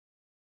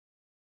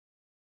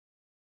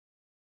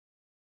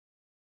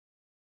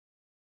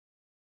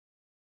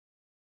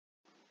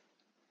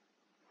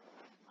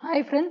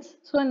Hi friends,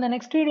 so in the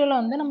next video la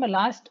வந்து நம்ம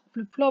last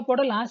flip-flop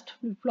ஓட last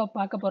flip-flop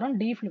பார்க்க போறோம்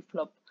D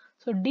flip-flop.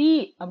 So D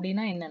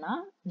அப்படினா என்னன்னா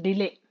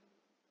delay.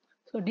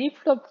 So D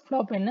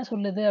flip-flop என்ன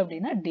சொல்லுது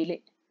அப்படினா delay.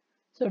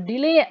 So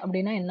delay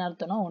அப்படினா என்ன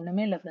அர்த்தம்னா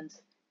ஒண்ணுமே இல்ல friends.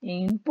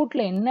 என்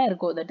inputல என்ன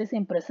இருக்கோ that is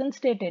in present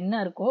state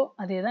என்ன இருக்கோ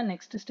அதே தான்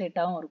next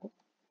state-ஆவும் இருக்கும்.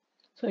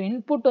 So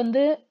input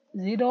வந்து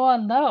 0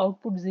 இருந்தா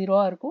output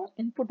 0 இருக்கும்,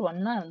 input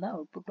 1 இருந்தா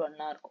output 1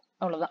 இருக்கும்.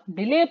 அவ்வளவுதான்.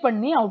 delay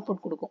பண்ணி output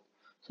கொடுக்கும்.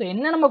 So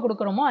என்ன நம்ம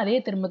கொடுக்கறோமோ அதே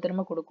திரும்ப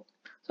திரும்ப கொடுக்கும்.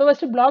 So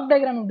first block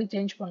diagram எப்படி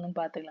சேஞ்ச் பண்ணனும்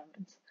பாத்துக்கலாம்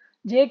friends.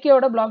 JK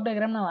ஓட block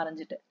diagram நான்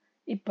வரைஞ்சிட்டேன்.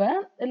 இப்போ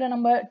இல்ல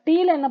நம்ம T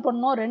ல என்ன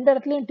பண்ணனும், ரெண்டு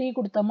இடத்துலயும் T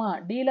கொடுத்தோமா,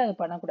 D ல அது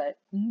பண்ண கூடாது.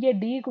 இங்க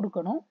D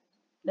கொடுக்கணும்.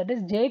 That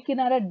is J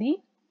கினால D.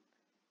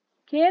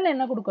 K ல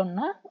என்ன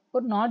கொடுக்கணும்னா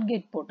ஒரு NOT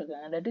கேட்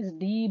போட்டுக்கங்க. That is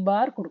D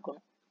bar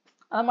கொடுக்கணும்.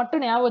 அத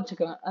மட்டும் ஞாபகம்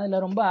வச்சுக்கோங்க.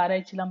 அதுல ரொம்ப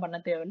ஆராய்ச்சிலாம் பண்ண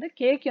தேவையில்லை.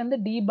 K க்கு வந்து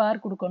D bar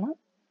கொடுக்கணும்.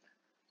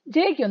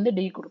 J க்கு வந்து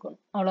D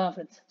கொடுக்கணும். அவ்வளவுதான்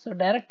friends. So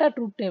டைரக்டா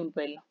ட்ரூத் டேபிள்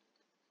போயிடலாம்.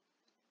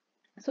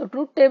 So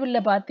truth table ல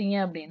பாத்தீங்க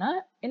அப்படின்னா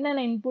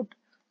என்னென்ன input,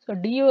 so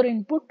D ஒரு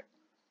input,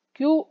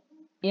 Q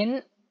N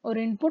ஒரு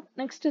input,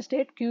 next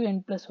state Qn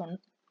plus 1.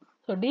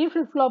 So D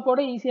flip flop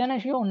ஓட ஈஸியான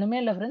விஷயம் ஒண்ணுமே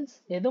இல்ல friends,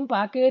 எதுவும்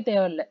பார்க்கவே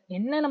தேவையில்லை.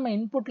 என்ன நம்ம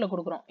inputல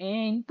கொடுக்குறோம்,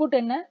 input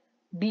என்ன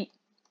D,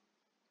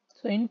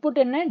 so input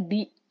என்ன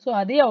D, so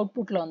அதே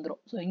outputல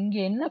வந்துரும். So இங்க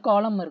என்ன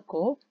column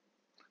இருக்கோ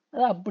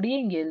அது அப்படியே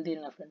இங்க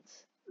எழுதிருங்க friends,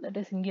 that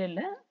is இங்க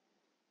இல்ல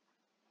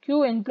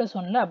Qn plus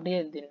 1ல அப்படியே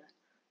எழுதிருங்க.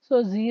 So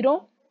 0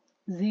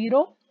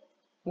 0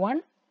 1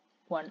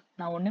 1.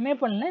 நான் ஒண்ணுமே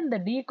பண்ணல, இந்த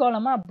D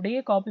காலமை அப்படியே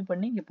காப்பி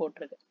பண்ணி இங்க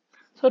போட்டுருக்கேன்.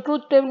 ஸோ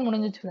ட்ரூத் டேபிள்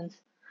முடிஞ்சிச்சு ஃப்ரெண்ட்ஸ்.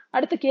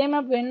 அடுத்து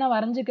கேமேப் வேணும்னா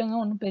வரைஞ்சிக்கோங்க,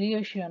 ஒன்றும் பெரிய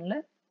விஷயம் இல்லை.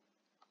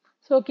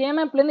 ஸோ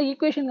கேமேப்லேருந்து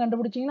ஈக்குவேஷன்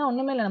கண்டுபிடிச்சிங்கன்னா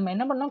ஒன்றுமே இல்லை, நம்ம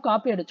என்ன பண்ணோம்,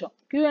 காப்பி அடித்தோம்.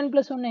 Qn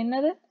plus 1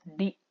 என்னது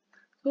D.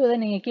 ஸோ இதை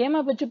நீங்கள்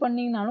கேமேப் வச்சு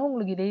பண்ணிங்கனாலும்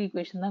உங்களுக்கு இதே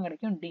ஈக்குவேஷன் தான்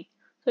கிடைக்கும் D.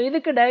 ஸோ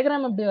இதுக்கு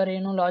டயக்ராம் எப்படி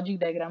வரையணும்,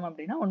 லாஜிக் டயக்ராம்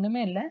அப்படின்னா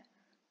ஒன்றுமே இல்லை,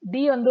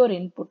 D வந்து ஒரு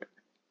இன்புட்.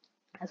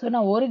 ஸோ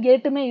நான் ஒரு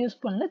கேட்டுமே யூஸ்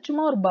பண்ணல,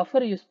 சும்மா ஒரு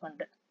பஃபர் யூஸ்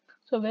பண்ணுறேன்.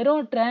 ஸோ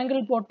வெறும்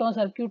ட்ரையாங்கிள் போட்டோம்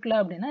சர்க்கியூட்டில்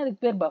அப்படின்னா இதுக்கு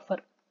பேர்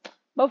பஃபர்.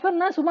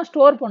 பஃபர்னா சும்மா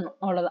ஸ்டோர் பண்ணும்,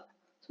 அவ்வளோதான்.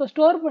 ஸோ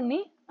ஸ்டோர் பண்ணி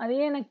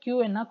அதையே எனக்கு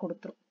Qn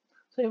கொடுத்துரும்.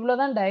 ஸோ இவ்வளோ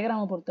தான்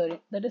டயக்ராமை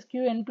பொறுத்தவரையும். That is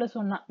Qn plus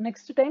 1.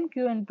 Next time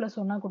Qn plus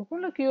 1 கொடுக்கும்,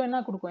 இல்லை Qn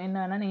கொடுக்கும், என்ன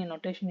வேணால் நீங்கள்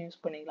நோட்டேஷன் யூஸ்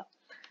பண்ணிக்கலாம்.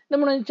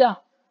 இது முடிஞ்சா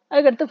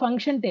அதுக்கடுத்து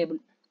ஃபங்க்ஷன்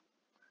டேபிள்.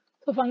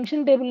 ஸோ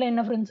ஃபங்க்ஷன் டேபிளில்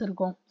என்ன ஃப்ரெண்ட்ஸ்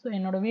இருக்கும், ஸோ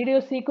என்னோட வீடியோ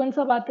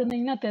சீக்வன்ஸாக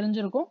பார்த்துருந்தீங்கன்னா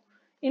தெரிஞ்சிருக்கும்.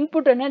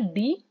 இன்புட் என்ன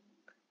D,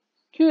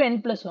 Qn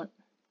plus 1.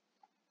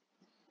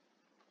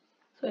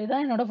 ஸோ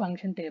இதான் என்னோட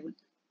function table.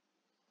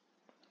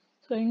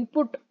 So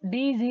input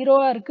D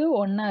 0-ஆ இருக்கு,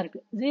 1-ஆ இருக்கு.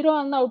 0-ஆ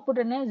இருந்தால்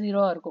அவுட்புட் என்ன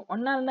 0-ஆ இருக்கும்,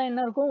 1-ஆ இருந்தால்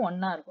என்ன இருக்கும்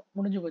 1-ஆ இருக்கும்,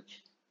 முடிஞ்சு போச்சு.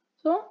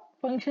 So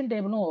function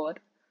டேபிளும் over.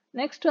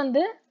 நெக்ஸ்ட்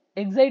வந்து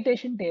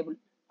எக்ஸைட்டேஷன் டேபிள்.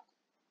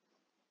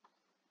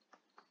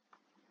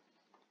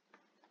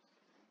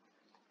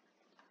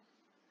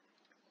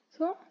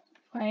 ஸோ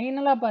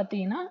ஃபைனலாக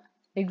பார்த்தீங்கன்னா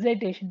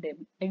எக்ஸைட்டேஷன்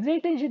டேபிள்.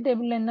 எக்ஸைட்டேஷன்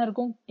டேபிளில் என்ன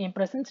இருக்கும், என்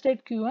present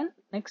state Q1,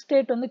 next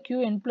state வந்து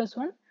Qn plus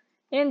 1,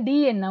 என்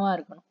D என்னவா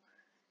இருக்கணும்.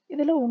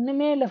 இதில்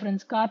ஒன்றுமே இல்லை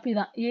ஃப்ரெண்ட்ஸ், காப்பி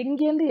தான்.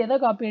 எங்கேருந்து எதை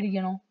காப்பி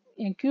அடிக்கணும்,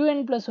 என் Qn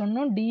plus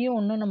 1ம் Dயும்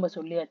ஒன்றும் நம்ம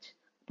சொல்லியாச்சு.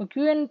 இப்போ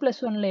Qn plus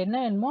 1ல் என்ன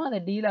வேணுமோ அதை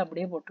Dயில்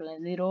அப்படியே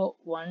போட்டுருவேன், 0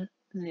 1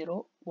 0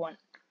 1.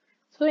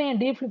 ஸோ என்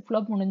D flip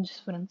flop முடிஞ்சு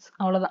ஃப்ரெண்ட்ஸ்,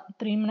 அவ்வளோதான்.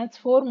 3 minutes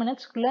 4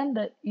 minutesக்குள்ளே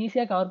இந்த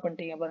ஈஸியாக கவர்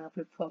பண்ணிட்டீங்க பாருங்கள்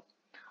ஃப்ளிப் ஃப்ளாப்.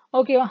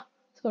 ஓகேவா.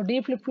 ஸோ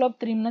D flip flop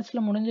 3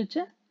 minutesல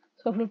முடிஞ்சிச்சு.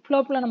 ஸோ ஃப்ளிப்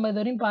ஃப்ளாப்பில் நம்ம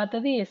இது வரையும்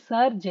பார்த்தது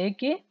SR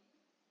JK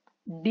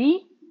D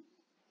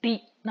T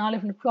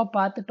 4 flip flop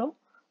பார்த்துட்டோம்.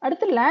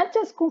 அடுத்து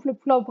லேச்சஸ்க்கும் ஃப்ளிப்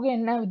ஃப்ளாப்புக்கும்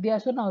என்ன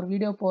வித்தியாசம் நான் ஒரு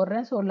வீடியோ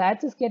போடுறேன். ஸோ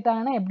லேச்சஸ்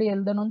கேட்டாங்கன்னா எப்படி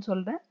எழுதணும்னு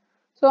சொல்கிறேன்.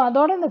 ஸோ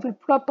அதோட இந்த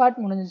ஃப்ளிப் ஃப்ளாப் பார்ட்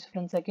முடிஞ்சிச்சு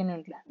ஃப்ரெண்ட்ஸ் செகண்ட்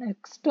யூனிட்ல.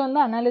 நெக்ஸ்ட் வந்து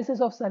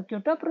அனாலிசிஸ் ஆஃப்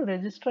சர்க்கியூட், அப்புறம்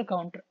ரெஜிஸ்டர்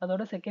கவுண்டர்,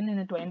 அதோட செகண்ட்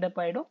யூனிட் வைண்ட்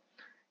அப் ஆகிடும்.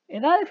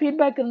 ஏதாவது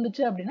ஃபீட்பேக்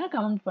இருந்துச்சு அப்படின்னா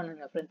கமெண்ட்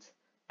பண்ணுங்க ஃப்ரெண்ட்ஸ்.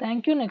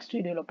 தேங்க்யூ. நெக்ஸ்ட்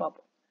வீடியோவில்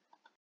பார்ப்போம்.